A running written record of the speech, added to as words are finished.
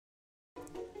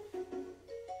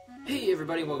Hey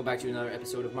everybody, welcome back to another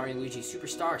episode of Mario and Luigi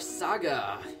SuperStar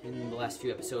Saga. In the last few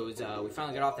episodes, we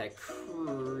finally got off that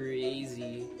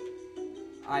crazy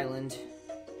island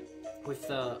with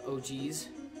the OGs.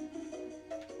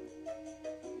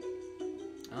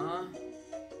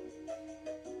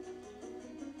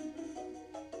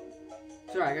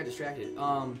 Sorry, I got distracted.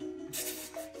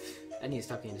 I need to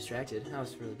stop getting distracted. That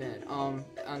was really bad. On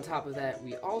top of that,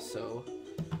 we also,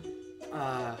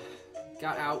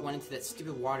 got out, went into that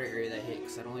stupid water area that I hate,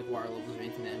 because I don't like water levels or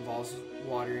anything that involves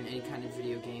water in any kind of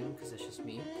video game, because that's just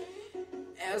me.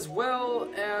 As well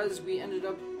as we ended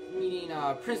up meeting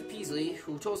Prince Peasley,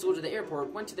 who told us to go to the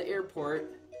airport, went to the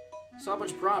airport, saw a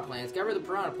bunch of piranha plants, got rid of the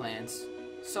piranha plants,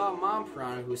 saw a mom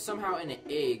piranha who was somehow in an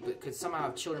egg, but could somehow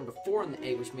have children before in the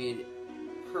egg, which made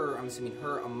her, I'm assuming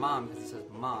her, a mom, because it says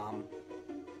mom.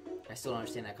 I still don't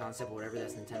understand that concept, but whatever,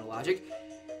 that's Nintendo logic.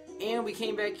 And we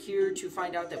came back here to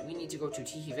find out that we need to go to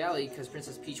Tiki Valley because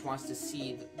Princess Peach wants to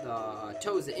see the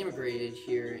toads that immigrated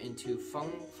here into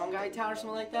Fungi Town or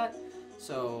something like that.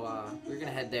 So we're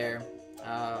gonna head there.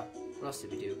 What else did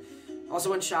we do?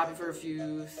 Also went shopping for a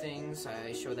few things.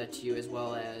 I showed that to you as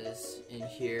well as in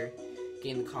here.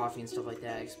 Getting the coffee and stuff like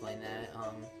that. I explained that.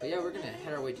 But yeah, we're gonna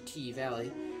head our way to Tiki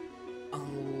Valley.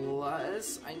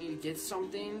 Unless I need to get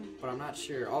something, but I'm not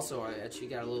sure. Also, I actually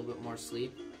got a little bit more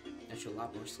sleep. Actually, a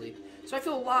lot more sleep. So I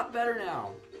feel a lot better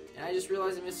now. And I just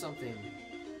realized I missed something.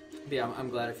 But yeah, I'm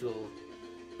glad I feel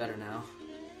better now.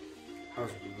 I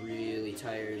was really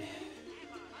tired.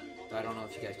 But I don't know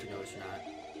if you guys can notice or not.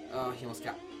 Oh, he almost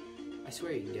got... I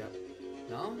swear you can do it.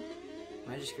 No?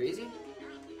 Am I just crazy?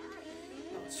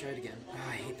 No, let's try it again. Oh,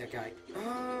 I hate that guy.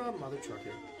 Oh, mother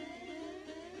trucker.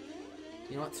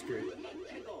 You know what? Screw it.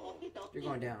 You're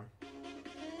going down.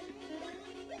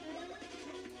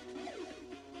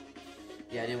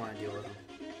 Yeah, I didn't want to deal with him.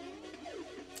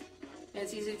 Yeah,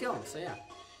 it's easy to kill him, so yeah.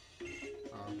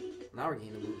 Now we're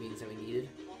getting the blue beans that we needed.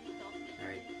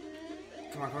 Alright.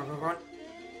 Come on, come on, come on, come on.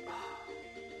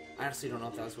 I honestly don't know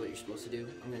if that was what you're supposed to do.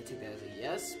 I'm going to take that as a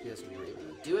yes, because we were able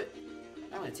to do it.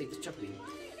 I'm going to take this chuck bean.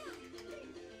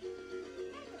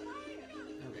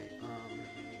 Okay,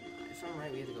 if I'm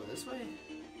right, we have to go this way?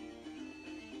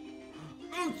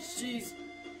 Oh, jeez!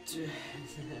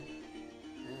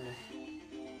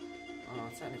 Oh,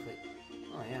 technically.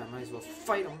 Oh, yeah, I might as well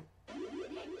fight him.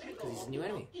 Because he's a new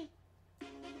enemy.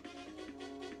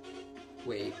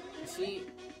 Wait, is he...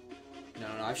 No,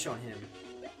 I've shown him.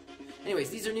 Anyways,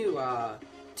 these are new,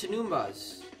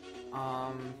 Tanoombas.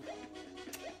 I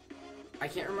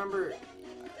can't remember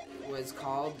what it's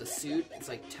called, the suit. It's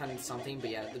like 10 something, but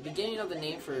yeah, the beginning of the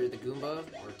name for the Goomba,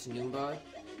 or Tanoomba,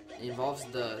 it involves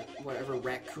the, whatever,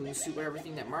 raccoon suit, whatever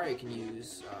thing that Mario can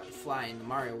use to fly in the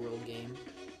Mario World game.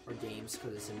 Or games,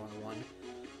 because it's in more than one.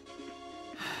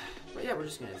 But yeah, we're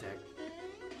just gonna attack.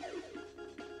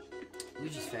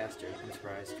 Luigi's faster, I'm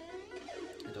surprised.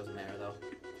 It doesn't matter though.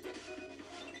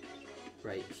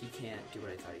 Right, he can't do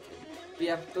what I thought he could. But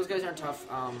yeah, those guys aren't tough.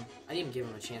 I didn't even give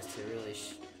him a chance to really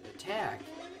attack,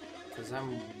 because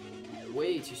I'm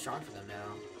way too strong for them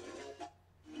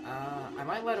now. I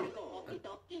might let him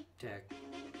attack.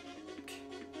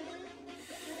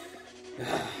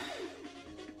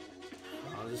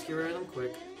 I'll just get rid of them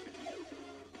quick.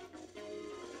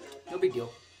 No big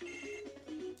deal.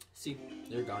 See,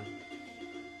 they're gone.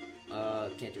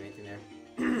 Can't do anything there.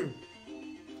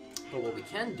 But what we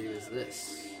can do is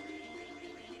this.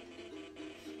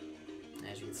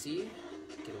 As you can see,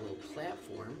 get a little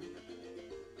platform.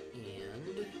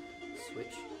 And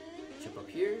switch. Jump up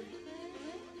here.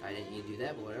 I didn't need to do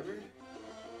that, but whatever.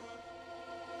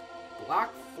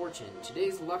 Block Fortune.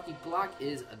 Today's lucky block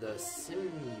is the Simu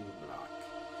block.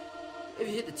 If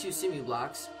you hit the two Simu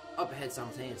blocks up ahead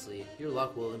simultaneously, your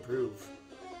luck will improve.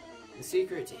 The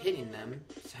secret to hitting them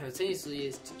simultaneously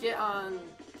is to get on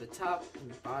the top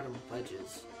and bottom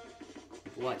ledges.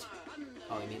 What?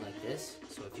 Oh, you mean like this?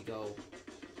 So if you go,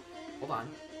 hold on,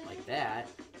 like that.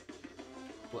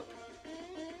 What?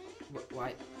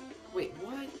 Why? Wait,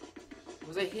 what?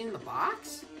 Was I hitting the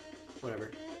box?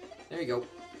 Whatever. There you go.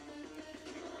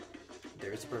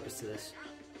 There is a purpose to this.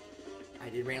 I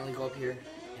did randomly go up here,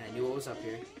 and I knew what was up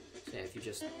here. So yeah, if you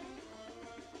just...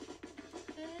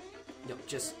 No,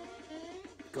 just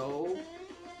go.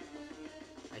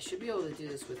 I should be able to do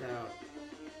this without...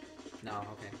 No,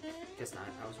 okay. Guess not.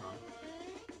 I was wrong.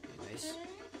 Anyways.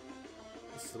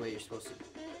 This is the way you're supposed to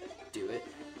do it.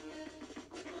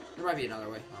 There might be another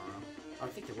way. I don't know. I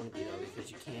think there wouldn't be, though, because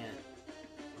you can't...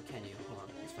 Or can you? Hold on.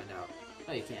 Let's find out.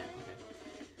 Oh, you can't. Okay.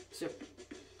 So...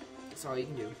 That's all you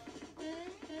can do.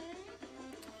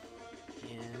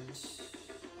 And...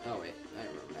 Oh, wait. I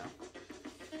remember now.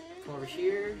 Come over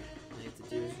here. All you have to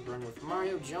do is run with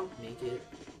Mario, jump, make it.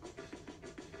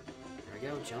 There we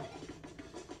go, jump.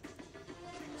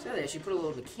 So they actually put a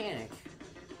little mechanic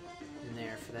in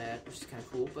there for that, which is kind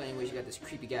of cool. But anyways, you got this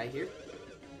creepy guy here.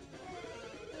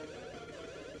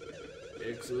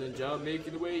 Excellent job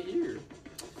making the way here.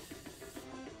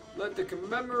 Let the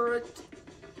commemorate.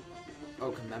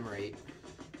 Oh, commemorate.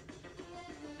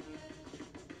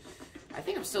 I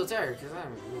think I'm still tired because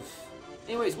I'm. Oof.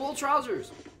 Anyways, wool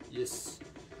trousers. Yes.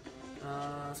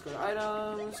 Let's go to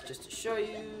items just to show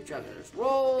you. Trousers.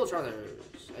 Wool trousers.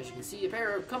 As you can see, a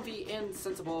pair of comfy and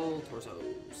sensible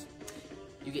torsos.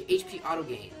 You get HP auto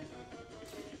gain.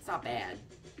 It's not bad.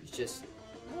 It's just.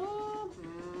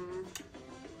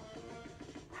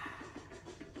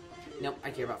 Nope,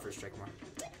 I care about first strike more.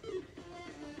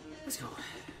 Let's go.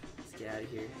 Let's get out of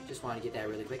here. Just want to get that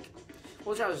really quick.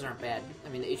 Well, trousers aren't bad. I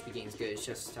mean, the HP gain's good. It's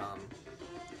just, I'm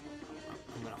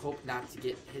gonna hope not to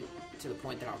get hit to the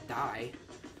point that I'll die.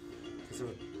 Because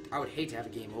I would hate to have a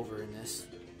game over in this.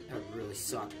 That would really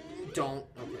suck. Don't.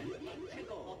 Okay.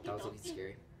 That was looking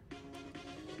scary.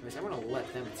 Anyways, I'm gonna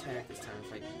let them attack this time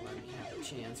if I let me have a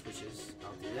chance, which is,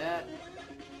 I'll do that.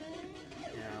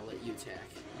 And I'll let you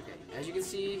attack. Okay. As you can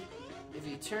see, if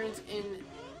he turns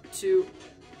into...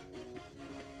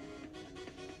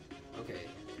 Okay.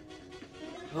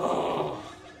 Oh!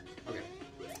 Okay.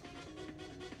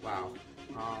 Wow.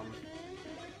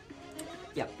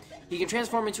 Yeah. He can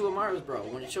transform into a Mario's Bro.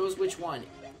 When it shows which one,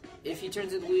 if he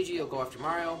turns into Luigi, he'll go after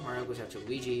Mario. Mario goes after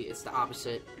Luigi. It's the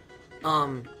opposite.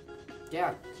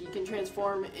 Yeah. He can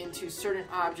transform into certain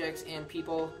objects and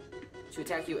people to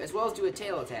attack you, as well as do a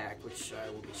tail attack, which I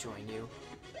will be showing you.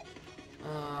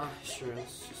 Sure,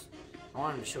 let's just... I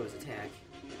wanted him to show his attack.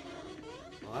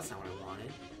 Well, that's not what I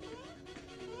wanted.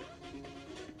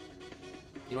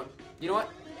 You know what? You know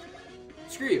what?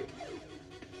 Screw you!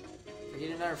 If I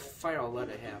get another fight, I'll let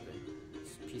it happen.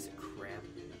 This piece of crap.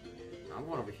 I'm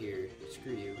going over here.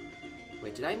 Screw you.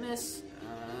 Wait, did I miss?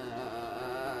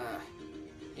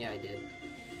 Yeah, I did.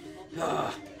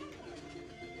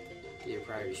 Get your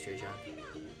priorities straight, John.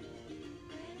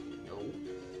 No.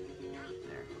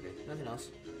 There, okay. Nothing else.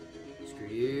 Screw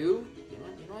you. You know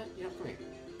what? You know what? You know, come here.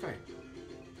 Come here.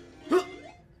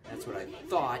 That's what I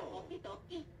thought. I'm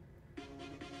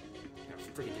gonna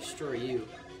freaking destroy you.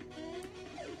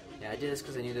 Yeah, I did this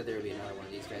because I knew that there would be another one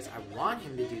of these guys. I want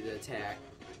him to do the attack.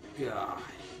 God.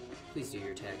 Please do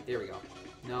your attack. There we go.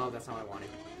 No, that's not what I wanted.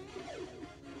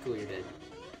 Cool, you're dead.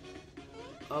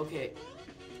 Okay.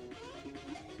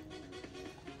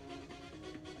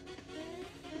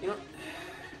 You know,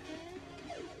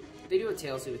 they do a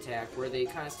tail sweep attack where they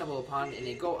kind of stumble upon it and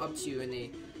they go up to you and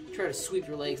they try to sweep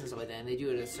your legs and stuff like that, and they do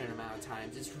it a certain amount of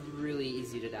times. It's really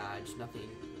easy to dodge, nothing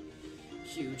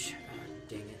huge.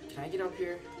 Dang it. Can I get up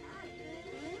here?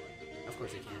 Of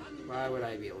course I can. Why would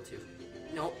I be able to?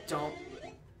 Nope, don't.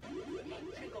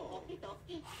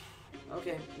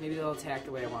 Okay, maybe they'll attack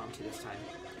the way I want them to this time.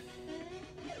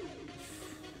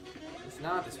 If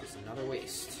not, this was another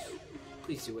waste.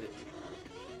 Please do it.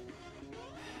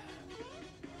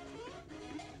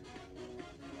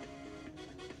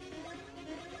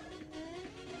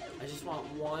 I just want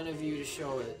one of you to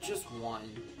show it. Just one.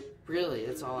 Really,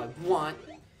 that's all I want.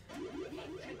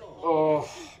 Oh,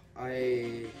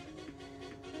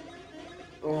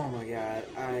 oh my god,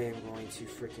 I am going to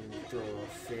freaking throw a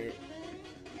fit.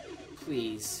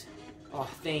 Please. Oh,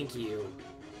 thank you.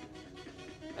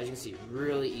 As you can see,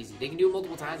 really easy. They can do it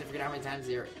multiple times. I forget how many times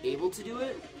they're able to do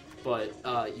it. But,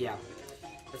 yeah.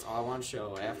 That's all I want to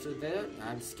show. After that,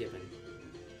 I'm skipping.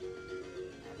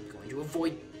 I'm going to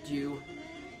avoid you.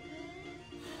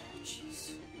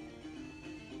 Jeez.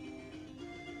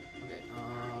 Okay,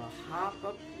 hop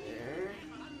up there.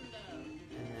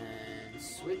 And then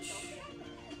switch.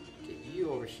 Get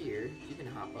you over here. You can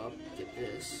hop up, get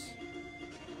this.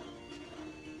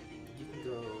 You can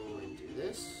go and do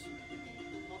this.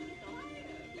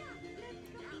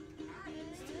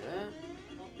 Let's do that.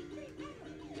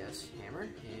 Yes, hammer.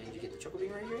 And you get the choco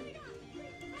bean right here,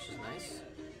 which is nice.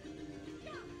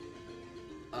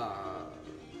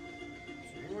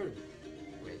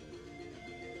 Wait.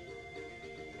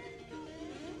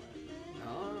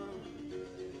 No.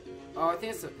 Oh, I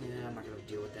think it's a... Nah, I'm not gonna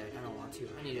deal with that. I don't want to.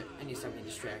 I need to stop getting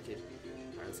distracted.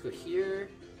 Alright, let's go here.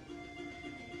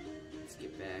 Let's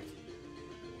get back.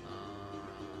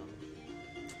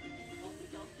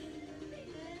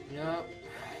 Nope.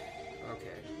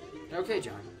 Okay. Okay,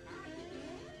 John.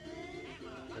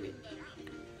 Okay.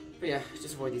 But yeah,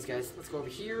 just avoid these guys. Let's go over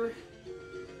here.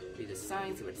 Read the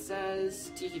sign, see what it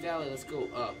says. Tiki Valley, let's go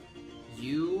up.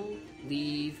 You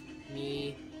leave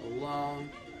me alone.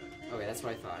 Okay, that's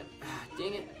what I thought. Ah,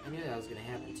 dang it. I knew that was gonna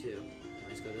happen too.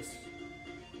 Let's go this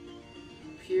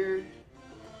up here.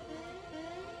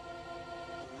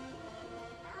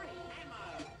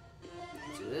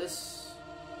 Do this.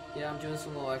 Yeah, I'm doing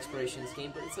some little exploration in this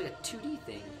game, but it's like a 2D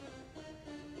thing.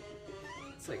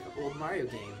 It's like an old Mario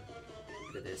game.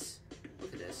 Look at this.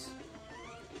 Look at this.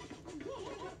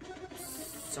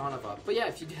 Son of a. But yeah,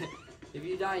 if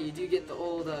you die, you do get the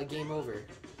old game over.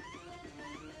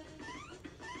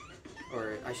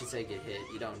 Or I should say, get hit.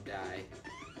 You don't die.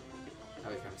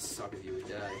 That would kind of suck if you would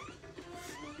die.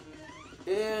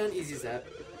 And easy as that.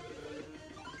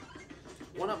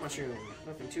 1-up mushroom.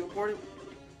 Nothing too important.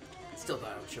 Still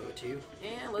thought I would show it to you.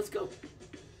 And let's go.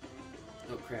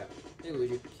 Oh crap. Hey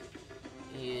Luigi.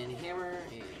 And hammer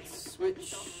and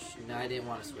switch. No, I didn't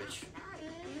want to switch.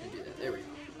 Didn't do that. There we go.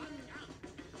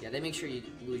 Yeah, they make sure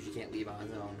Luigi can't leave on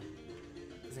his own.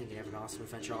 I think he can have an awesome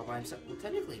adventure all by himself. Well,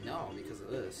 technically no, because of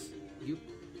this. You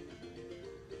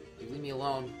leave me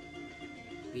alone.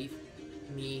 Leave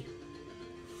me.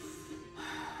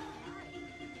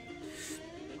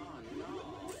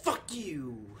 Fuck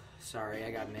you! Sorry,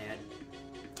 I got mad.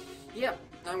 Yep,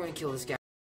 I'm gonna kill this guy.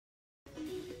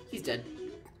 He's dead.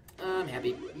 I'm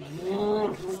happy.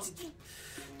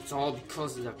 It's all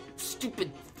because of the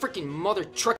stupid freaking mother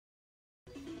truck.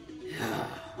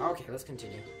 Okay, let's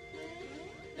continue.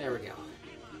 There we go.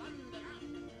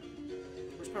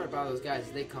 Worst part about those guys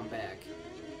is they come back.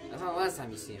 That's not the last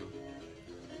time you see them.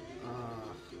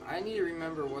 I need to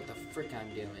remember what the frick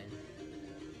I'm doing.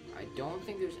 I don't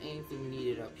think there's anything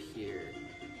needed up here,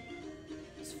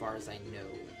 as far as I know.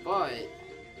 But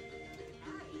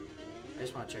I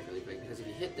just want to check really quick, because if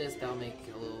you hit this, that'll make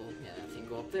a little thing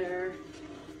go up there.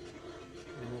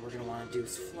 And what we're gonna want to do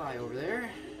is fly over there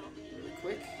really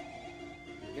quick.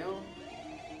 There we go.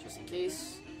 Just in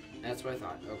case. That's what I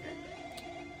thought. Okay.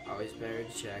 Always better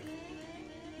to check.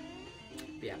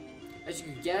 But yeah. As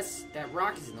you could guess, that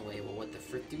rock is in the way. Well, what the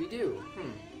frick do we do?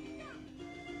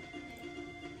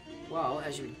 Well,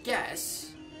 as you would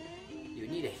guess, you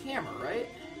would need a hammer, right?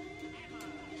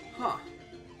 Huh.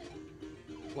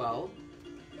 Well,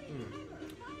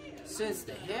 since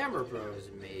the Hammer Bros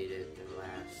made it the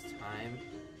last time,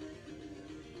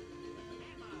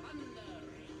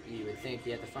 you would think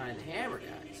you had to find the Hammer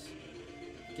guys.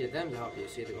 Get them to help you.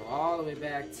 So you have to go all the way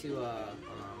back to, I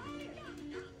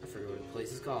forget what the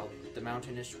place is called. The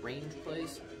mountainous range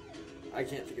place? I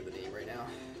can't think of the name right now.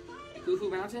 Hoo-Hoo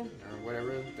Mountain? Or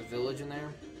whatever, the village in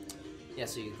there. Yeah,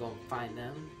 so you go and find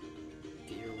them.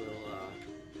 Get your little,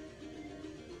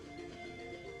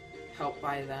 help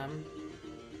by them.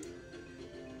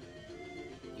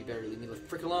 You better leave me the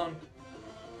frick alone.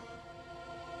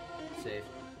 Save.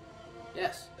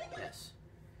 Yes, yes.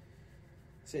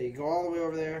 So you go all the way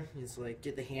over there, you just like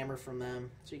get the hammer from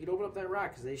them, so you can open up that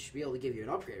rock, because they should be able to give you an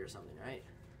upgrade or something, right?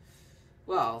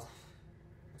 Well,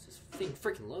 this thing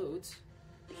freaking loads,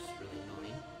 which is really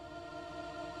annoying.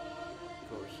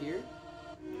 Go over here.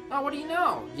 Oh, what do you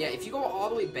know? Yeah, if you go all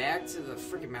the way back to the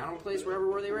freaking mountain place,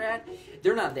 where they were at,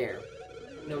 they're not there.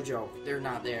 No joke, they're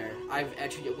not there. I've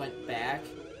actually went back,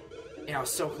 and I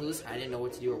was so clueless, I didn't know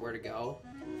what to do or where to go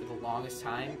for the longest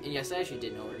time. And yes, I actually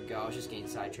did know where to go. I was just getting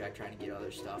sidetracked trying to get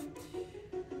other stuff.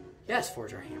 Yes,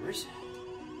 forge our hammers.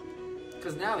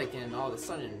 Because now they can all of a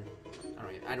sudden...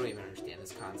 I don't even understand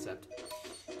this concept.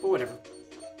 But whatever.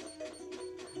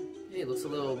 Hey, it looks a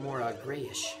little more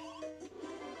grayish.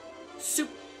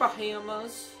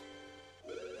 SuperHammers.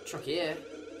 Truck, yeah.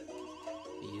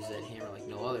 You use that hammer like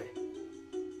no other.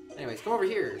 Anyways, come over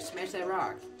here. Smash that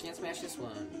rock. Can't smash this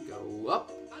one. Go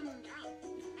up.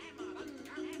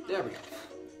 There we go.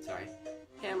 Sorry.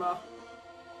 Hammer.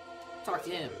 Talk to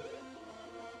him.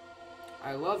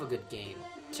 I love a good game.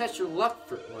 Test your luck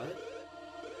for... What?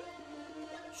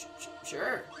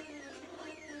 Sure.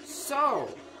 So.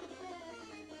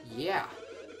 Yeah.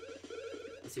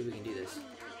 Let's see if we can do this.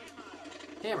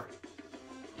 Hammer.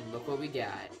 And look what we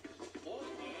got.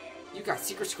 You got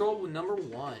Secret Scroll with number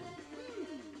 1.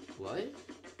 What?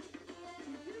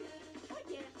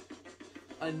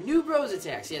 A new bros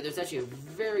attacks. Yeah, there's actually a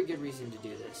very good reason to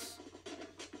do this.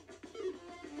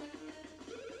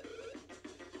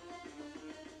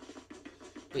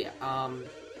 But yeah,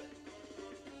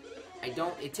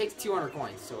 it takes 200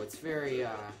 coins, so it's very,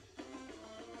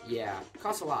 yeah,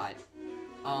 costs a lot.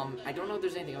 I don't know if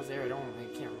there's anything else there. I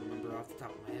can't remember off the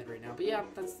top of my head right now. But yeah,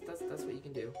 that's what you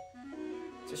can do.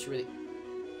 It's just really...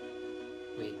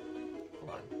 Wait,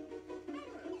 hold on.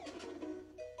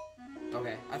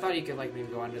 Okay, I thought you could, like, maybe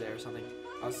go under there or something.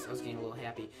 I was getting a little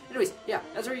happy. Anyways, yeah,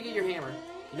 that's where you get your hammer.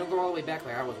 You don't go all the way back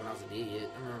like I was when I was an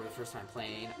idiot. I remember the first time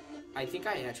playing. I think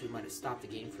I actually might have stopped the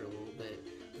game for a little bit.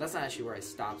 That's not actually where I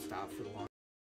stopped for the long.